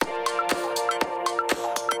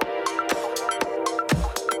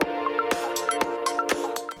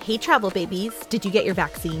Hey travel babies, did you get your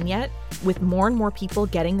vaccine yet? With more and more people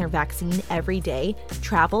getting their vaccine every day,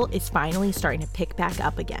 travel is finally starting to pick back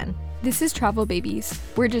up again. This is Travel Babies.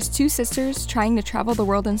 We're just two sisters trying to travel the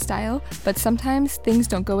world in style, but sometimes things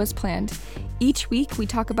don't go as planned. Each week, we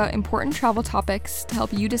talk about important travel topics to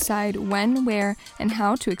help you decide when, where, and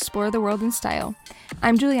how to explore the world in style.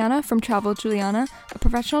 I'm Juliana from Travel Juliana, a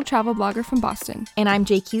professional travel blogger from Boston. And I'm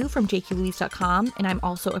JQ from jqlouise.com, and I'm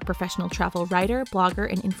also a professional travel writer,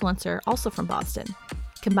 blogger, and influencer, also from Boston.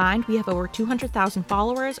 Combined, we have over 200,000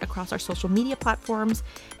 followers across our social media platforms,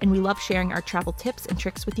 and we love sharing our travel tips and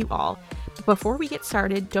tricks with you all. But before we get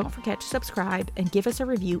started, don't forget to subscribe and give us a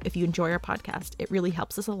review if you enjoy our podcast. It really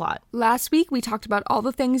helps us a lot. Last week, we talked about all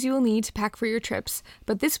the things you will need to pack for your trips,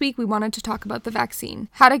 but this week we wanted to talk about the vaccine,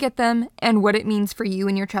 how to get them, and what it means for you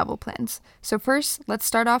and your travel plans. So first, let's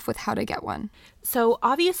start off with how to get one. So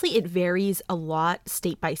obviously it varies a lot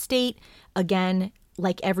state by state. Again,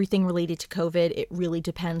 like everything related to COVID, it really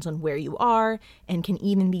depends on where you are and can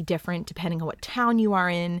even be different depending on what town you are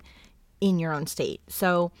in your own state.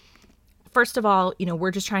 So first of all, we're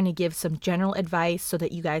just trying to give some general advice so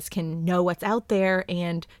that you guys can know what's out there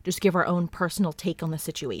and just give our own personal take on the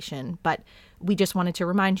situation. But we just wanted to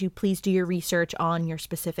remind you, please do your research on your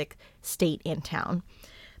specific state and town.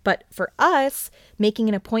 But for us, making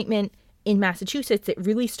an appointment in Massachusetts, it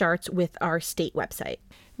really starts with our state website.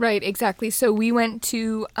 Right, exactly. So we went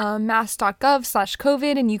to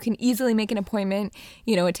mass.gov/COVID, and you can easily make an appointment.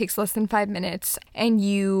 It takes less than 5 minutes, and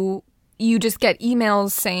you just get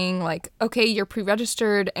emails saying like, okay, you're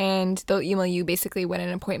pre-registered, and they'll email you basically when an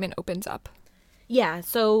appointment opens up. Yeah,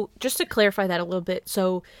 so just to clarify that a little bit,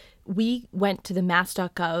 so we went to the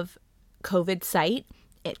mass.gov COVID site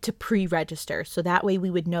to pre-register. So that way we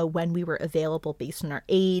would know when we were available based on our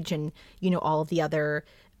age and, all of the other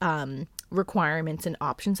requirements and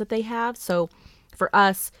options that they have. So for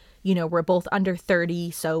us, we're both under 30,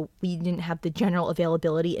 so we didn't have the general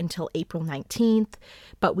availability until April 19th.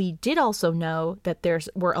 But we did also know that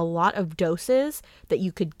were a lot of doses that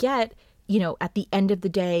you could get, at the end of the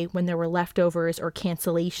day when there were leftovers or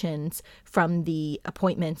cancellations from the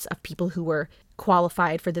appointments of people who were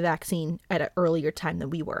qualified for the vaccine at an earlier time than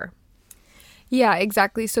we were. Yeah,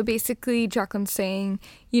 exactly. So basically, Jacqueline's saying,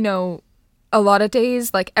 a lot of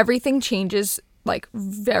days, like everything changes like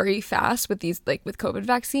very fast with these, like with COVID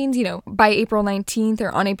vaccines. By April 19th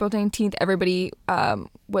or on April 19th,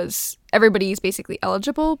 everybody's basically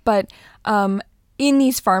eligible. But in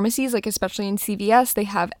these pharmacies, like especially in CVS, they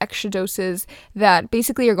have extra doses that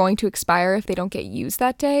basically are going to expire if they don't get used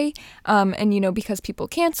that day. And because people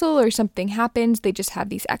cancel or something happens, they just have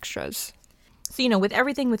these extras. So, with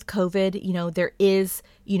everything with COVID, there is,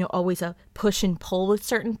 always a push and pull with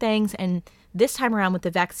certain things. And this time around with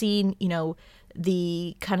the vaccine,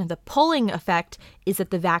 the kind of the pulling effect is that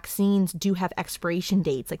the vaccines do have expiration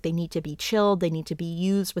dates. Like they need to be chilled, they need to be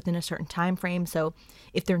used within a certain time frame. So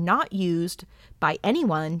if they're not used by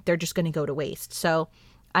anyone, they're just going to go to waste. So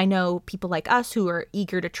I know people like us who are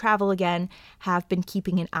eager to travel again have been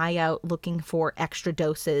keeping an eye out looking for extra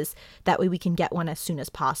doses. That way we can get one as soon as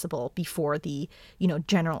possible before the,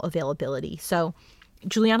 general availability. So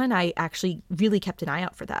Juliana and I actually really kept an eye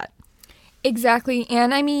out for that. Exactly.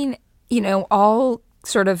 And I mean, all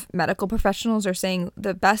sort of medical professionals are saying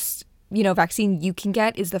the best, vaccine you can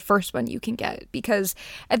get is the first one you can get. Because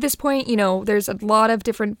at this point, there's a lot of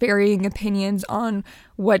different varying opinions on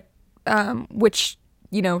what, which,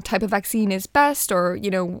 type of vaccine is best or,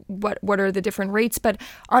 what are the different rates. But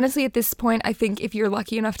honestly, at this point, I think if you're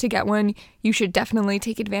lucky enough to get one, you should definitely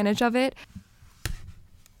take advantage of it.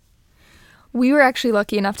 We were actually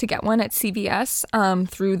lucky enough to get one at CVS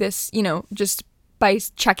through this, just by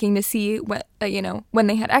checking to see what, when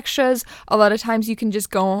they had extras. A lot of times you can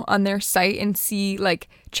just go on their site and see,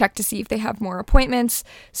 check to see if they have more appointments.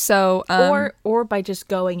 So or by just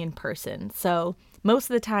going in person. So most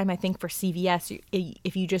of the time, I think for CVS,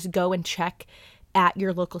 if you just go and check at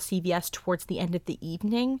your local CVS towards the end of the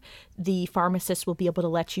evening, the pharmacist will be able to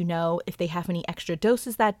let you know if they have any extra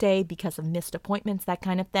doses that day because of missed appointments, that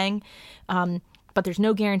kind of thing. But there's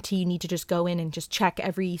no guarantee. You need to just go in and just check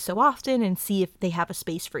every so often and see if they have a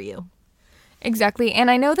space for you. Exactly.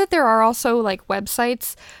 And I know that there are also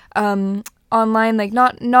websites online,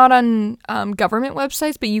 not on government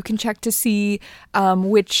websites, but you can check to see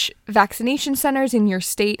which vaccination centers in your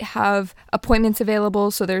state have appointments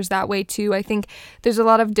available. So there's that way too. I think there's a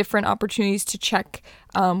lot of different opportunities to check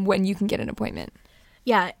when you can get an appointment.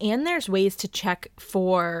 Yeah, and there's ways to check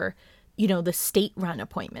for, the state run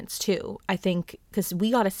appointments too. I think because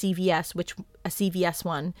we got a CVS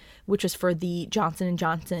one, which was for the Johnson &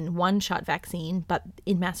 Johnson one-shot vaccine. But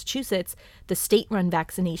in Massachusetts, the state run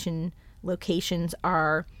vaccination locations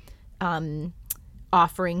are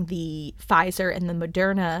offering the Pfizer and the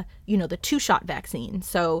Moderna, the two-shot vaccine.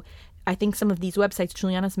 So I think some of these websites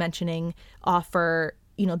Juliana's mentioning offer,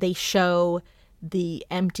 they show the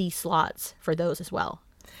empty slots for those as well.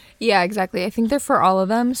 Yeah, exactly. I think they're for all of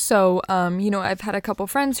them. So, I've had a couple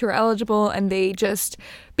friends who are eligible, and they just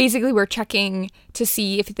basically were checking to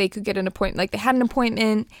see if they could get an appointment. Like, they had an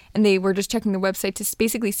appointment, and they were just checking the website to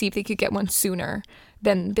basically see if they could get one sooner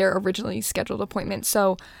than their originally scheduled appointment.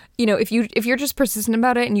 So, if you're just persistent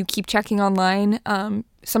about it and you keep checking online,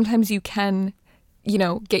 sometimes you can,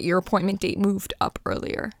 get your appointment date moved up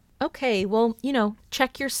earlier. Okay, well,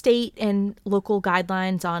 check your state and local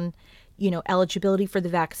guidelines on eligibility for the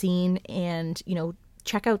vaccine, and,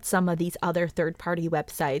 check out some of these other third-party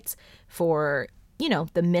websites for,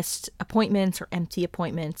 the missed appointments or empty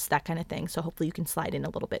appointments, that kind of thing. So hopefully you can slide in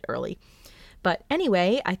a little bit early. But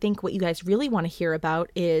anyway, I think what you guys really want to hear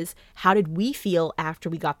about is how did we feel after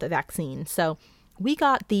we got the vaccine? So we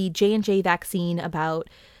got the J&J vaccine about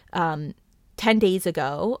 10 days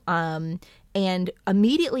ago. And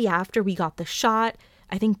immediately after we got the shot,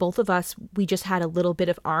 I think both of us, we just had a little bit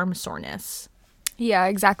of arm soreness. Yeah,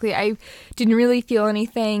 exactly. I didn't really feel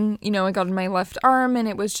anything. I got in my left arm and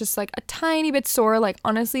it was just like a tiny bit sore. Like,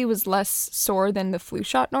 honestly, it was less sore than the flu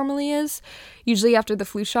shot normally is. Usually after the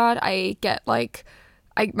flu shot, I get my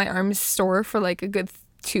arm is sore for like a good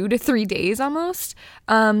 2 to 3 days almost.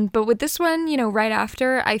 But with this one, right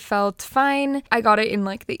after, I felt fine. I got it in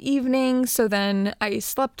like the evening. So then I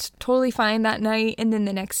slept totally fine that night. And then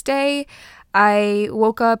the next day, I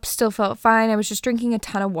woke up, still felt fine. I was just drinking a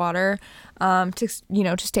ton of water to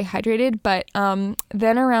stay hydrated. But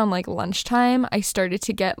then around like lunchtime, I started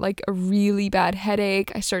to get like a really bad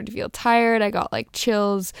headache. I started to feel tired. I got like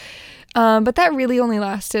chills. But that really only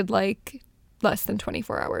lasted like less than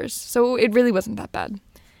 24 hours. So it really wasn't that bad.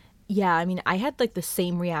 Yeah, I mean, I had like the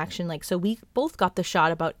same reaction. Like, so we both got the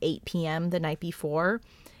shot about 8 p.m. the night before.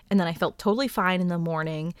 And then I felt totally fine in the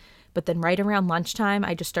morning. But then right around lunchtime,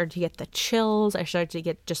 I just started to get the chills. I started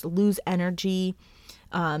to just lose energy.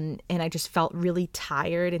 And I just felt really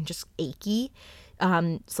tired and just achy.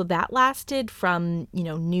 So that lasted from,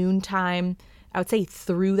 noontime, I would say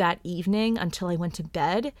through that evening until I went to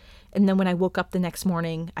bed. And then when I woke up the next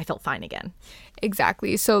morning, I felt fine again.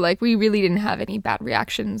 Exactly. So like we really didn't have any bad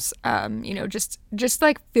reactions, just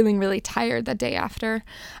like feeling really tired the day after.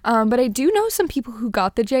 But I do know some people who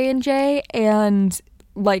got the J&J and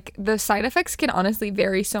like the side effects can honestly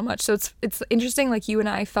vary so much. So it's interesting, like you and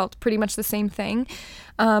I felt pretty much the same thing.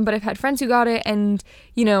 But I've had friends who got it and,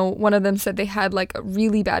 one of them said they had like a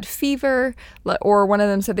really bad fever, or one of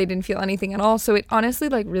them said they didn't feel anything at all. So it honestly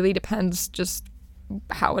like really depends just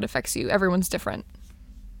how it affects you. Everyone's different.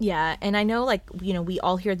 Yeah, and I know like, we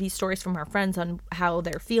all hear these stories from our friends on how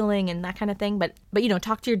they're feeling and that kind of thing, but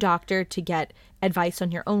talk to your doctor to get advice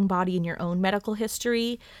on your own body and your own medical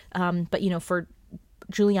history. But for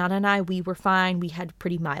Juliana and I, we were fine. We had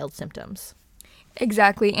pretty mild symptoms.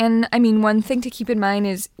 Exactly. And I mean, one thing to keep in mind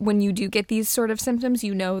is when you do get these sort of symptoms,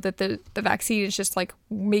 that the vaccine is just like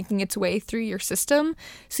making its way through your system.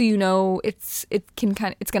 So, it's going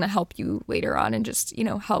to help you later on and just,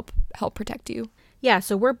 help protect you. Yeah,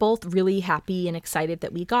 so we're both really happy and excited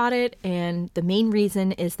that we got it. And the main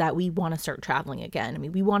reason is that we want to start traveling again. I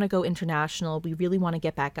mean, we want to go international. We really want to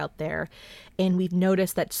get back out there. And we've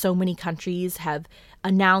noticed that so many countries have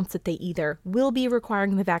announced that they either will be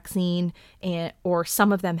requiring the vaccine or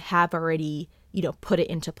some of them have already put it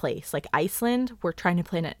into place. Like Iceland, we're trying to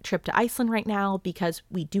plan a trip to Iceland right now because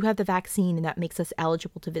we do have the vaccine and that makes us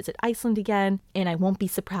eligible to visit Iceland again. And I won't be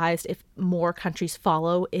surprised if more countries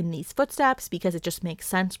follow in these footsteps because it just makes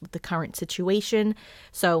sense with the current situation.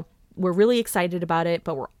 So we're really excited about it,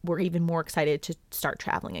 but we're even more excited to start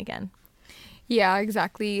traveling again. Yeah,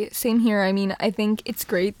 exactly. Same here. I mean, I think it's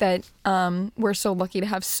great that we're so lucky to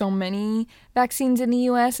have so many vaccines in the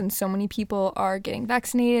U.S. and so many people are getting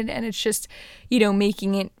vaccinated, and it's just,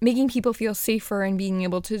 making people feel safer and being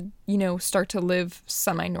able to, start to live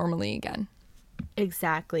semi-normally again.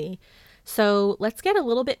 Exactly. So let's get a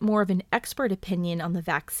little bit more of an expert opinion on the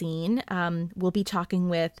vaccine. We'll be talking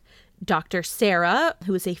with Dr. Sarah,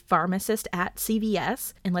 who is a pharmacist at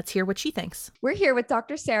CVS, and let's hear what she thinks. We're here with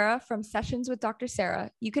Dr. Sarah from Sessions with Dr. Sarah.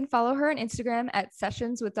 You can follow her on Instagram at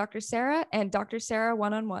Sessions with Dr. Sarah and Dr. Sarah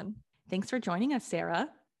 1-on-1. Thanks for joining us, Sarah.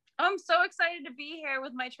 I'm so excited to be here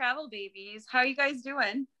with my travel babies. How are you guys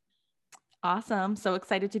doing? Awesome. So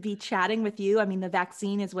excited to be chatting with you. I mean, the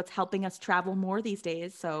vaccine is what's helping us travel more these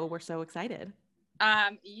days, so we're so excited.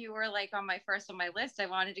 You were like on my first on my list. I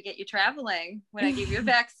wanted to get you traveling when I gave you a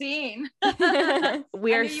vaccine. We I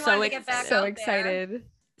are knew you so wanted to get back excited. So out there. excited.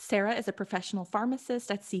 Sarah is a professional pharmacist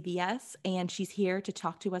at CVS, and she's here to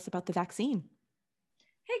talk to us about the vaccine.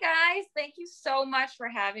 Hey guys, thank you so much for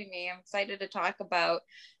having me. I'm excited to talk about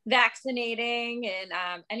vaccinating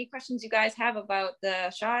and any questions you guys have about the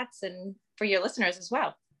shots and for your listeners as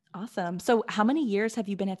well. Awesome. So, how many years have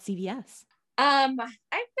you been at CVS? I've been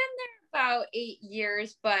there about 8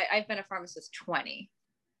 years, but I've been a pharmacist 20.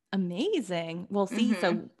 Amazing. Well, see, Mm-hmm.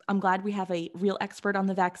 so I'm glad we have a real expert on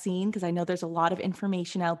the vaccine because I know there's a lot of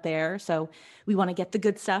information out there. So, we want to get the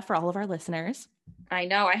good stuff for all of our listeners. I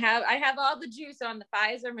know I have all the juice on the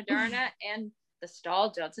Pfizer, Moderna, and the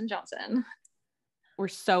stall Johnson Johnson. We're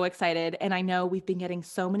so excited. And I know we've been getting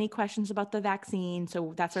so many questions about the vaccine.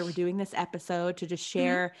 So that's why we're doing this episode to just Mm-hmm.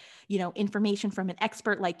 share, information from an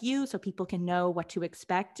expert like you so people can know what to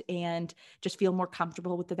expect and just feel more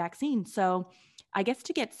comfortable with the vaccine. So I guess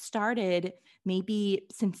to get started, maybe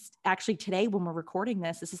since actually today, when we're recording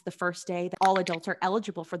this is the first day that all adults are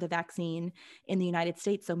eligible for the vaccine in the United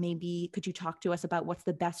States. So maybe could you talk to us about what's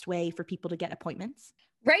the best way for people to get appointments?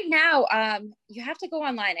 Right now, you have to go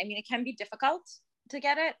online. I mean, it can be difficult to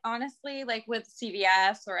get it, honestly, like with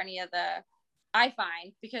CVS or any of the, I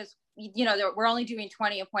find, because, we're only doing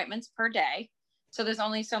 20 appointments per day. So there's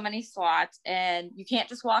only so many slots, and you can't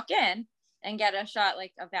just walk in and get a shot,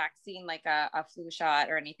 like a vaccine, like a flu shot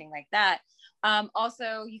or anything like that.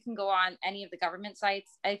 Also, you can go on any of the government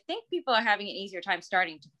sites. I think people are having an easier time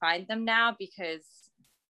starting to find them now because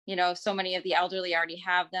so many of the elderly already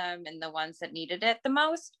have them and the ones that needed it the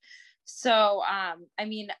most. So,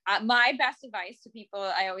 my best advice to people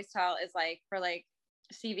I always tell is like for like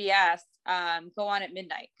CVS, go on at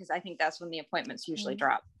midnight because I think that's when the appointments usually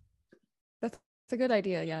drop. That's a good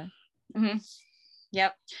idea. Yeah. Mm-hmm.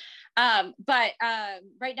 Yep. But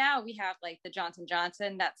right now we have like the Johnson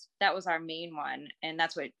Johnson. That was our main one, and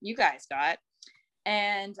that's what you guys got.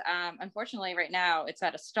 And unfortunately, right now it's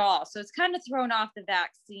at a stall. So it's kind of thrown off the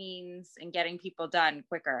vaccines and getting people done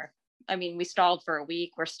quicker. I mean, we stalled for a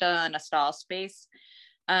week. We're still in a stall space.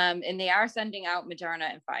 And they are sending out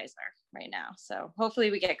Moderna and Pfizer right now. So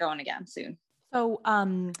hopefully we get going again soon. So,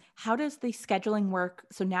 how does the scheduling work?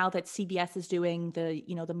 So now that CVS is doing the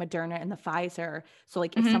Moderna and the Pfizer, so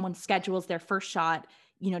like if Mm-hmm. someone schedules their first shot,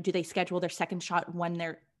 do they schedule their second shot when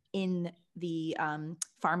they're in the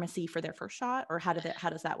pharmacy for their first shot, or how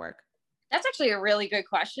does that work? That's actually a really good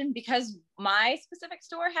question because my specific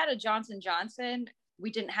store had a Johnson Johnson. We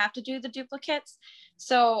didn't have to do the duplicates.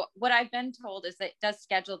 So what I've been told is that it does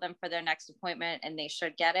schedule them for their next appointment and they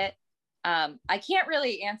should get it. I can't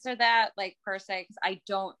really answer that like per se because I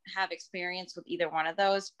don't have experience with either one of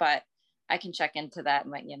those, but I can check into that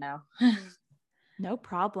and let you know. No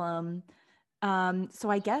problem. So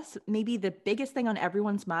I guess maybe the biggest thing on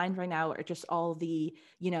everyone's mind right now are just all the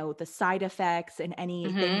side effects and any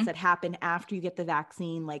things Mm-hmm. that happen after you get the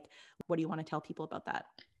vaccine. Like, what do you want to tell people about that?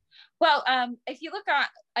 Well, if you look on,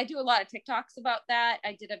 I do a lot of TikToks about that.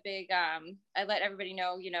 I did a big, I let everybody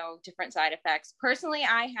know, different side effects. Personally,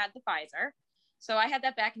 I had the Pfizer. So I had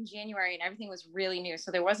that back in January and everything was really new.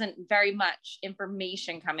 So there wasn't very much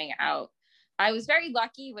information coming out. I was very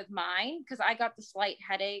lucky with mine because I got the slight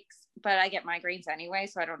headaches, but I get migraines anyway.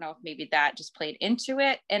 So I don't know if maybe that just played into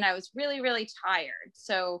it. And I was really, really tired.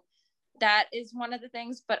 So that is one of the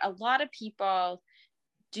things. But a lot of people,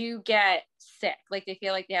 do get sick, like they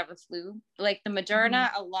feel like they have a flu. Like the Mm-hmm.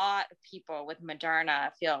 Moderna, a lot of people with Moderna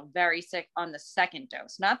feel very sick on the second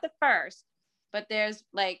dose, not the first. But there's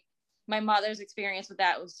like my mother's experience with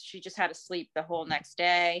that was she just had to sleep the whole next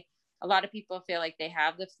day. A lot of people feel like they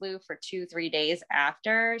have the flu for 2, 3 days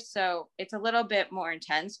after. So it's a little bit more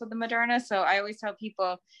intense with the Moderna. So I always tell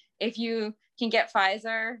people if you can get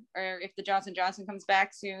Pfizer or if the Johnson Johnson comes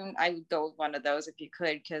back soon, I would go with one of those if you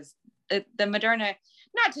could, because the Moderna,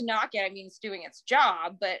 not to knock it, I mean, it's doing its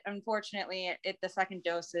job, but unfortunately, the second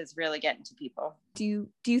dose is really getting to people. Do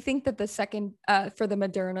you think that the second for the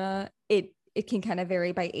Moderna it can kind of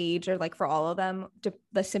vary by age, or like for all of them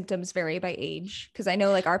the symptoms vary by age? Because I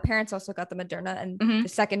know like our parents also got the Moderna, and Mm-hmm. the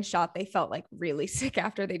second shot they felt like really sick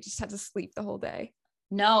after. They just had to sleep the whole day.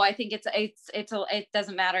 No, I think it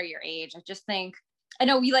doesn't matter your age. I just think I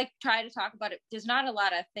know we like try to talk about it. There's not a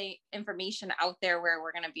lot of information out there where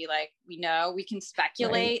we're going to be like, we can Right.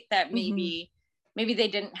 speculate that Mm-hmm. maybe they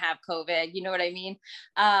didn't have COVID. You know what I mean?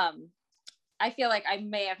 Um, I feel like I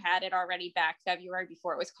may have had it already back February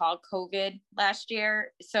before it was called COVID last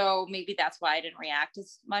year. So maybe that's why I didn't react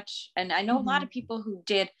as much. And I know a lot of people who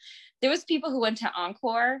did. There was people who went to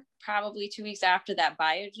Encore probably 2 weeks after that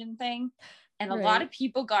Biogen thing. And a lot of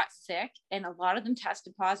people got sick and a lot of them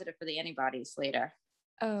tested positive for the antibodies later.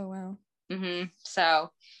 Oh, wow.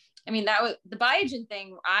 So, I mean, that was the Biogen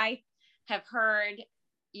thing. I have heard,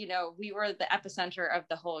 you know, we were the epicenter of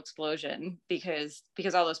the whole explosion because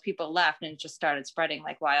all those people left and it just started spreading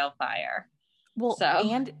like wildfire. Well, so.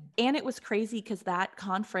 and it was crazy because that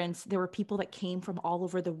conference, there were people that came from all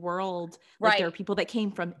over the world. Like there were people that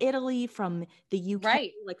came from Italy, from the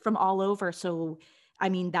UK, like from all over. So, I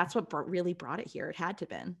mean, that's what really brought it here. It had to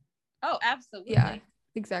been. Oh, absolutely. Yeah,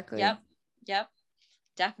 exactly. Yep.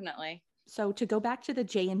 Definitely. So to go back to the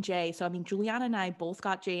J&J, so I mean, Juliana and I both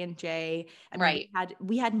got J&J. I mean,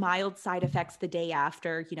 we had mild side effects the day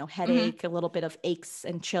after, you know, headache, a little bit of aches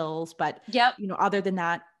and chills, but you know, other than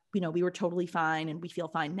that, you know, we were totally fine and we feel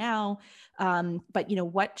fine now. But you know,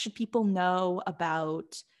 what should people know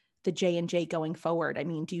about the J&J going forward? I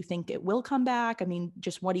mean, do you think it will come back? I mean,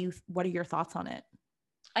 just what are your thoughts on it?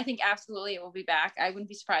 I think absolutely it will be back. I wouldn't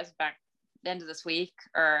be surprised if back the end of this week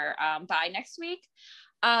or by next week.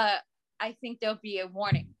 I think there'll be a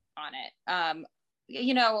warning on it.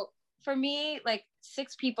 You know, for me, like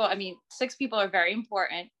 6 people are very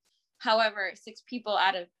important. However, 6 people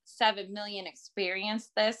out of 7 million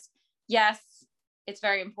experienced this. Yes, it's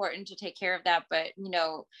very important to take care of that. But, you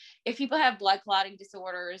know, if people have blood clotting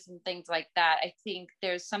disorders and things like that, I think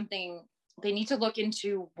there's something they need to look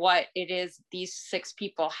into what it is these 6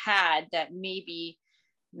 people had that maybe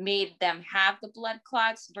made them have the blood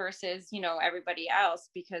clots versus, you know, everybody else,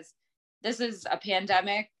 because this is a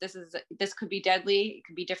pandemic. This could be deadly. It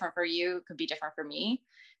could be different for you. It could be different for me.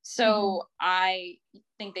 So I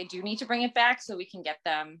think they do need to bring it back so we can get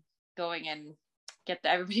them going and get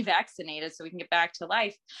everybody vaccinated so we can get back to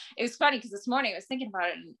life. It was funny because this morning I was thinking about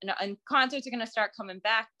it and concerts are going to start coming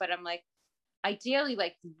back, but I'm like, ideally,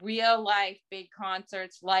 like real life, big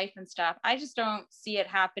concerts, life and stuff. I just don't see it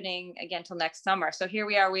happening again till next summer. So here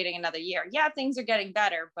we are waiting another year. Yeah, things are getting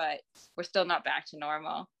better, but we're still not back to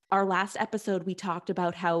normal. Our last episode, we talked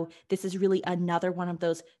about how this is really another one of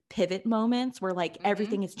those pivot moments where like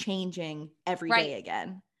everything is changing every day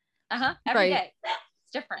again. Every day.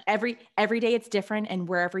 It's different. Every day it's different. And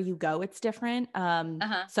wherever you go, it's different.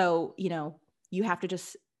 So, you know, you have to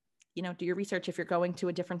just, you know, do your research if you're going to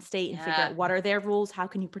a different state and figure out what are their rules. How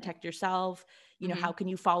can you protect yourself? You know, how can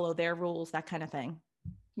you follow their rules? That kind of thing.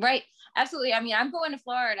 Right. Absolutely. I mean, I'm going to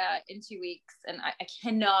Florida in 2 weeks and I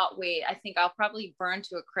cannot wait. I think I'll probably burn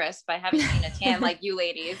to a crisp. I haven't seen a tan like you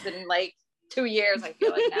ladies in like 2 years, I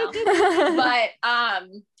feel like now. But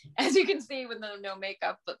as you can see with no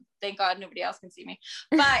makeup, but thank God nobody else can see me.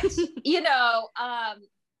 But, you know,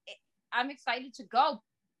 I'm excited to go.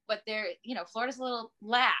 But they're, you know, Florida's a little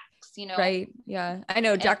lax, you know. Right. Yeah. I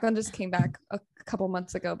know Jacqueline just came back a couple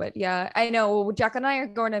months ago, but yeah, I know Jacqueline and I are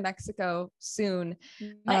going to Mexico soon,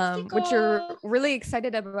 which you're really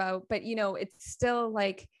excited about. But, you know, it's still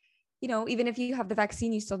like, you know, even if you have the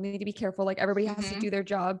vaccine, you still need to be careful. Like everybody has to do their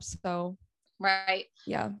jobs. So. Right.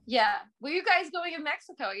 Yeah. Yeah. Were you guys going to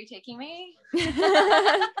Mexico? Are you taking me?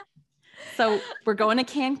 So we're going to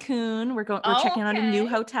Cancun. We're checking out a new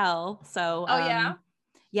hotel. So,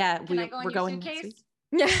 yeah, we're going next week.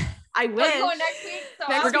 Yeah, I wish. We're going next week.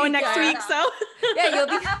 So we're going next week. So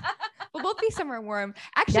yeah, we'll both be somewhere warm.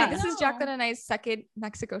 Actually, this is Jacqueline and I's second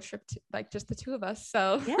Mexico trip, like just the 2 of us.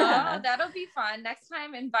 So yeah, that'll be fun. Next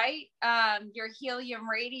time, invite your Helium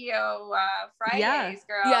Radio Fridays,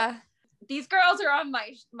 girl. Yeah. These girls are on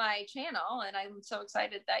my channel, and I'm so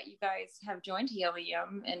excited that you guys have joined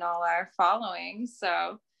Helium in all our following.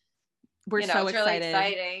 So. We're so it's excited. Really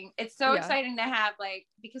exciting. It's so exciting to have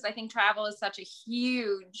because I think travel is such a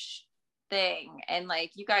huge thing and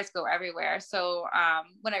like you guys go everywhere. So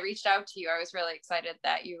when I reached out to you, I was really excited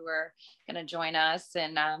that you were going to join us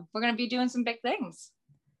and we're going to be doing some big things.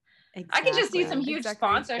 Exactly. I can just see some huge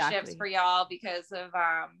sponsorships for y'all because of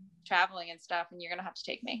traveling and stuff. And you're going to have to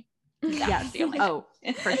take me. Yes. Oh,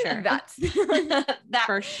 for sure. That's that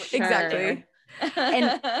for sure. Exactly.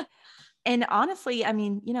 And honestly, I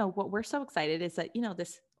mean, you know, what we're so excited is that, you know,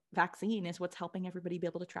 this vaccine is what's helping everybody be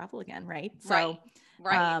able to travel again. Right. So,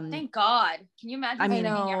 right. Thank God. Can you imagine being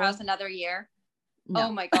in your house another year? No.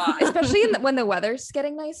 Oh my God. Especially when the weather's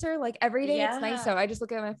getting nicer, like every day it's nice out. I just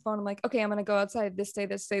look at my phone. I'm like, okay, I'm going to go outside this day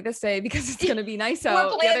because it's going to be nice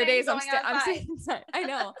out. The other days I'm staying inside. I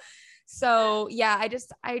know. So yeah, I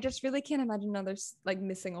just really can't imagine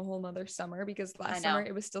missing a whole nother summer because last summer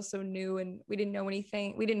it was still so new and we didn't know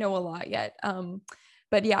anything. We didn't know a lot yet.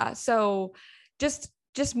 But yeah, so just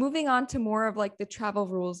moving on to more of like the travel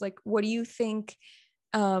rules, like what do you think,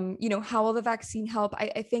 how will the vaccine help?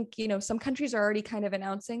 I think, some countries are already kind of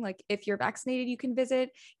announcing, like, if you're vaccinated, you can visit,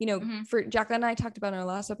 for Jacqueline and I talked about in our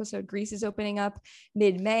last episode, Greece is opening up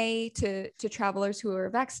mid-May to travelers who are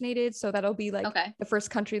vaccinated. So that'll be like the first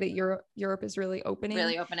country that Europe is really opening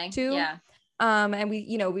to. Yeah. And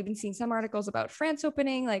we've been seeing some articles about France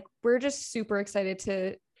opening. Like, we're just super excited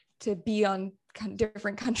to be on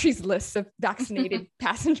different countries' lists of vaccinated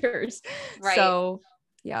passengers. Right. So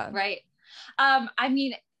yeah. Right. I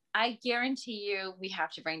mean, I guarantee you we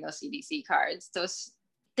have to bring those CDC cards.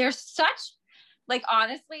 They're such, like,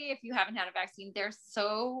 honestly, if you haven't had a vaccine, they're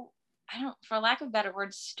so, for lack of a better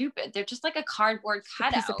word, stupid. They're just like a cardboard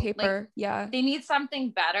cutout. Piece of paper. Like, yeah. They need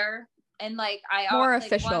something better. And like, more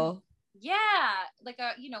official. Like,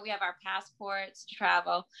 we have our passports to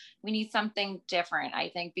travel. We need something different, I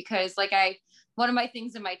think, because like one of my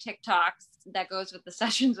things in my TikToks that goes with the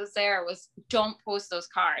sessions with Sarah was don't post those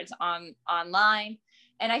cards online.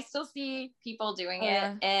 And I still see people doing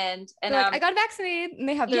it. And like, I got vaccinated, and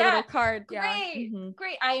they have their little card. Great.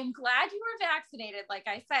 Great. I am glad you were vaccinated, like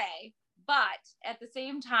I say, but at the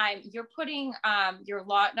same time, you're putting your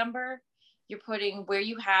lot number, you're putting where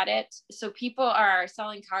you had it. So people are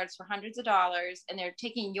selling cards for hundreds of dollars, and they're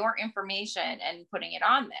taking your information and putting it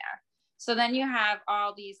on there. So then you have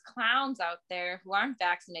all these clowns out there who aren't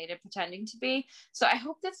vaccinated pretending to be. So I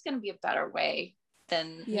hope that's going to be a better way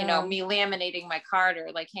than, me laminating my card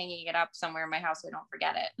or like hanging it up somewhere in my house so I don't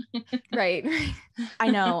forget it. Right.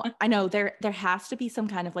 I know. There has to be some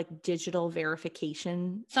kind of like digital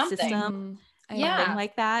verification system. Something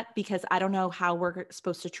like that, because I don't know how we're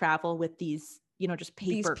supposed to travel with these, just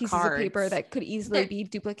paper these pieces cards. of paper that could easily be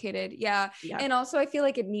duplicated. Yeah. And also I feel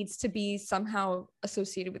like it needs to be somehow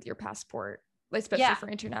associated with your passport, especially for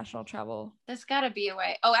international travel. There's got to be a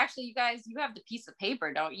way. Oh, actually, you guys, you have the piece of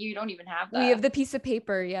paper, don't you? You don't even have that. We have the piece of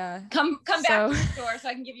paper. Yeah. Come back to the store so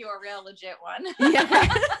I can give you a real legit one.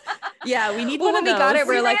 Yeah, we need one of those. When we got it,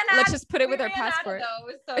 we're like, let's just put it with our passport.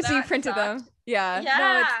 So you printed them. Yeah.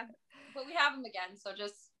 Yeah. But we have them again, so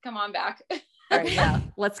just come on back. All right, yeah.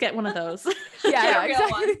 Let's get one of those. Yeah,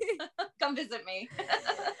 exactly. Come visit me.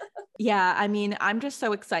 Yeah, I mean, I'm just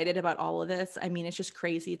so excited about all of this. I mean, it's just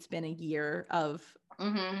crazy. It's been a year of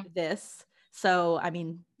this. So, I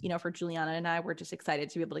mean, for Juliana and I, we're just excited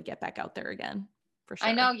to be able to get back out there again, for sure.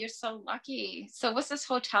 I know, you're so lucky. So what's this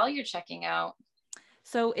hotel you're checking out?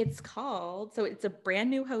 So it's a brand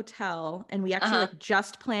new hotel, and we actually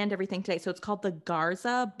just planned everything today. So it's called the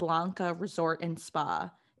Garza Blanca Resort and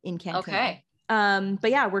Spa in Cancun. Okay. But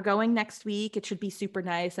yeah, we're going next week. It should be super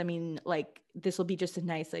nice. I mean, like, this will be just a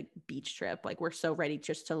nice like beach trip. Like, we're so ready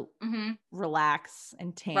just to relax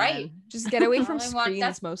and tan. Right. Just get away from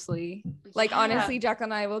screens mostly. Like, honestly, Jack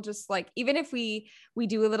and I will just like, even if we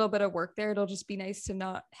do a little bit of work there, it'll just be nice to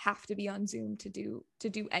not have to be on Zoom to do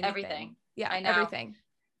anything. Everything. Yeah, I know. Everything.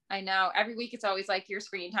 I know. Every week it's always like, your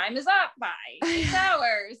screen time is up by 6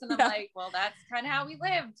 hours. And I'm like, well, that's kind of how we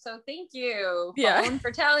live. So thank you, phone, for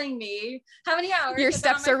telling me how many hours. Your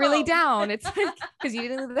steps are really down. It's because you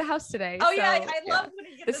didn't leave the house today. Oh, yeah. I love when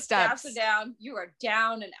you get the steps are down. You are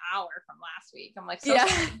down an hour from last week. I'm like, sorry.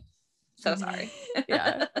 So sorry.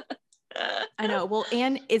 Yeah. I know. Well,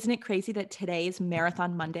 and isn't it crazy that today is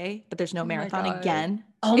Marathon Monday, but there's no marathon again?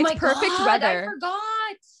 Oh, it's my perfect God, weather. I forgot.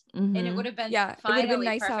 And it would have been finally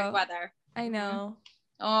nice perfect out. Weather. I know.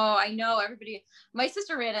 Oh, I know. Everybody. My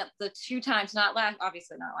sister ran it the 2 times,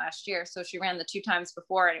 obviously not last year. So she ran the 2 times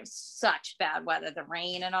before, and it was such bad weather, the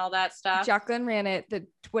rain and all that stuff. Jacqueline ran it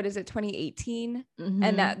 2018,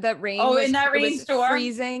 and that rain. Oh, in that rainstorm,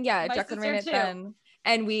 freezing. Yeah, Jacqueline ran it then.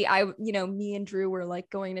 And me and Drew were like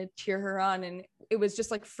going to cheer her on, and it was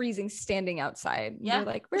just like freezing standing outside. Yeah. We're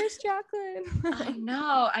like, where's Jacqueline? I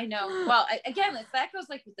know. Well, again, that goes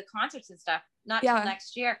like with the concerts and stuff, not till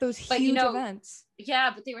next year. Those huge events.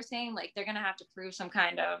 Yeah, but they were saying like they're going to have to prove some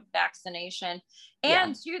kind of vaccination.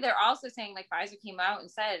 And too, they're also saying like Pfizer came out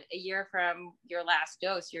and said a year from your last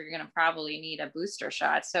dose, you're going to probably need a booster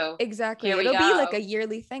shot. So exactly. It'll be like a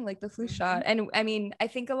yearly thing, like the flu shot. And I mean, I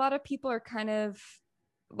think a lot of people are kind of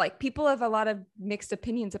like, people have a lot of mixed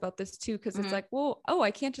opinions about this too, because it's like, well,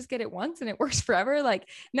 I can't just get it once and it works forever. Like,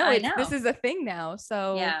 no, this is a thing now.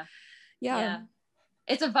 So yeah.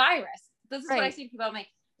 It's a virus. This is what I see people. I'm like,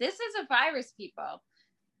 this is a virus, people.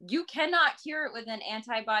 You cannot cure it with an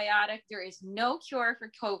antibiotic. There is no cure for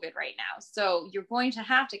COVID right now. So you're going to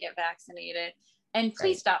have to get vaccinated. And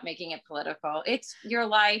please stop making it political. It's your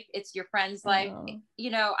life. It's your friend's life.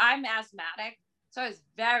 I'm asthmatic. So I was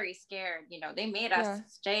very scared. They made us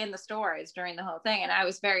stay in the stores during the whole thing. And I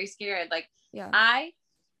was very scared. Like, I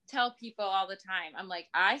tell people all the time, I'm like,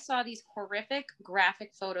 I saw these horrific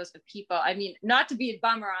graphic photos of people. I mean, not to be a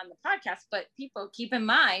bummer on the podcast, but people keep in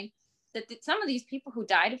mind that some of these people who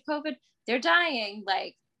died of COVID, they're dying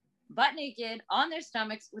like butt naked on their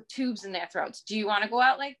stomachs with tubes in their throats. Do you want to go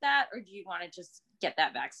out like that? Or do you want to just get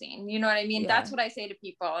that vaccine? You know what I mean? Yeah. That's what I say to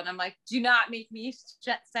people. And I'm like, do not make me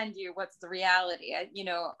send you what's the reality,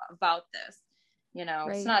 about this. Right.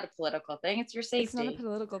 It's not a political thing. It's your safety. It's not a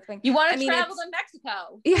political thing. You want to travel to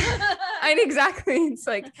Mexico. Yeah, exactly. It's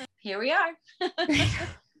like, here we are.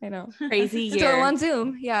 I know. Crazy year. Still on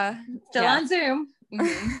Zoom. Yeah. Still on Zoom.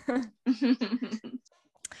 Mm-hmm.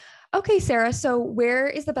 Okay, Sarah. So where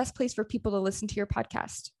is the best place for people to listen to your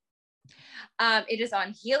podcast? It is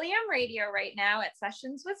on Helium Radio right now at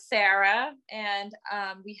Sessions with Sarah. And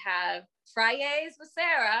we have Fridays with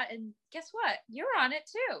Sarah. And guess what? You're on it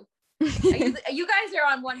too. You guys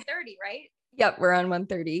are on 1:30, right? Yep, we're on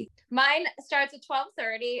 1:30. Mine starts at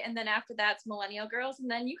 12:30, and then after that's Millennial Girls, and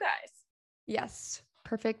then you guys. Yes,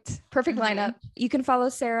 perfect lineup. You can follow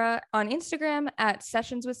Sarah on Instagram at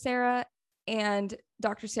Sessions with Sarah and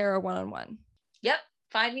Dr. Sarah 1-on-1. Yep,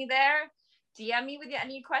 find me there. DM me with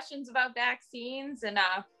any questions about vaccines, and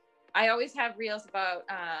I always have reels about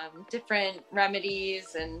different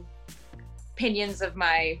remedies and opinions of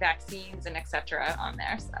my vaccines and etc. on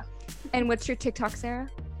there. So. And what's your TikTok, Sarah?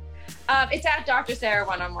 It's at Dr. Sarah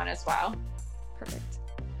 1-on-1 as well. Perfect.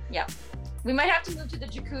 Yeah. We might have to move to the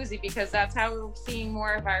jacuzzi because that's how we're seeing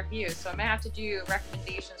more of our views. So I might have to do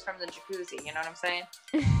recommendations from the jacuzzi. You know what I'm saying?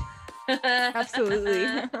 Absolutely.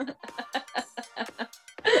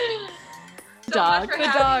 Dog.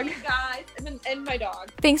 The dog. You guys, and my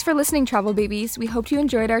dog. Thanks for listening, Travel Babies. We hope you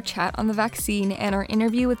enjoyed our chat on the vaccine and our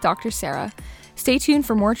interview with Dr. Sarah. Stay tuned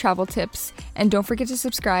for more travel tips, and don't forget to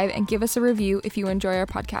subscribe and give us a review if you enjoy our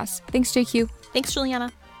podcast. Thanks, JQ. Thanks,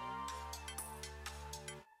 Juliana.